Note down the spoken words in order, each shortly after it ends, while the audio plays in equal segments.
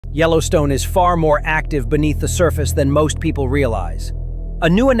Yellowstone is far more active beneath the surface than most people realize. A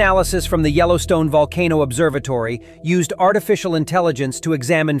new analysis from the Yellowstone Volcano Observatory used artificial intelligence to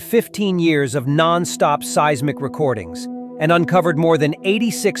examine 15 years of non-stop seismic recordings and uncovered more than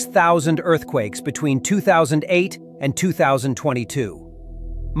 86,000 earthquakes between 2008 and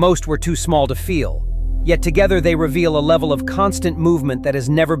 2022. Most were too small to feel, yet together they reveal a level of constant movement that has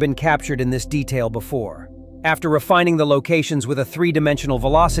never been captured in this detail before. After refining the locations with a three-dimensional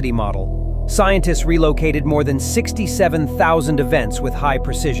velocity model, scientists relocated more than 67,000 events with high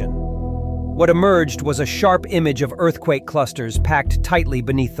precision. What emerged was a sharp image of earthquake clusters packed tightly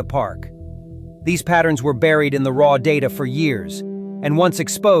beneath the park. These patterns were buried in the raw data for years, and once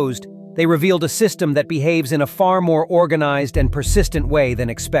exposed, they revealed a system that behaves in a far more organized and persistent way than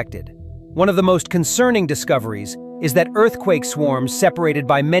expected. One of the most concerning discoveries is that earthquake swarms separated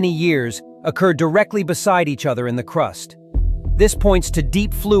by many years occur directly beside each other in the crust. This points to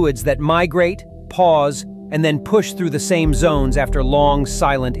deep fluids that migrate, pause, and then push through the same zones after long,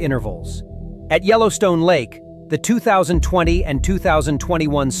 silent intervals. At Yellowstone Lake, the 2020 and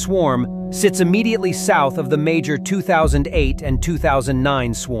 2021 swarm sits immediately south of the major 2008 and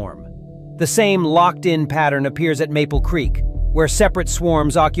 2009 swarm. The same locked-in pattern appears at Maple Creek, where separate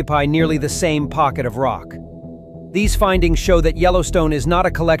swarms occupy nearly the same pocket of rock. These findings show that Yellowstone is not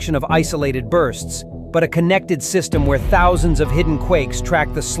a collection of isolated bursts, but a connected system where thousands of hidden quakes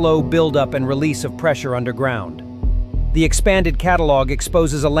track the slow buildup and release of pressure underground. The expanded catalog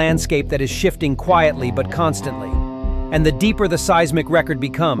exposes a landscape that is shifting quietly but constantly. And the deeper the seismic record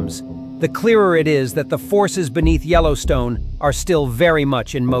becomes, the clearer it is that the forces beneath Yellowstone are still very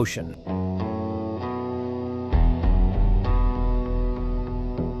much in motion.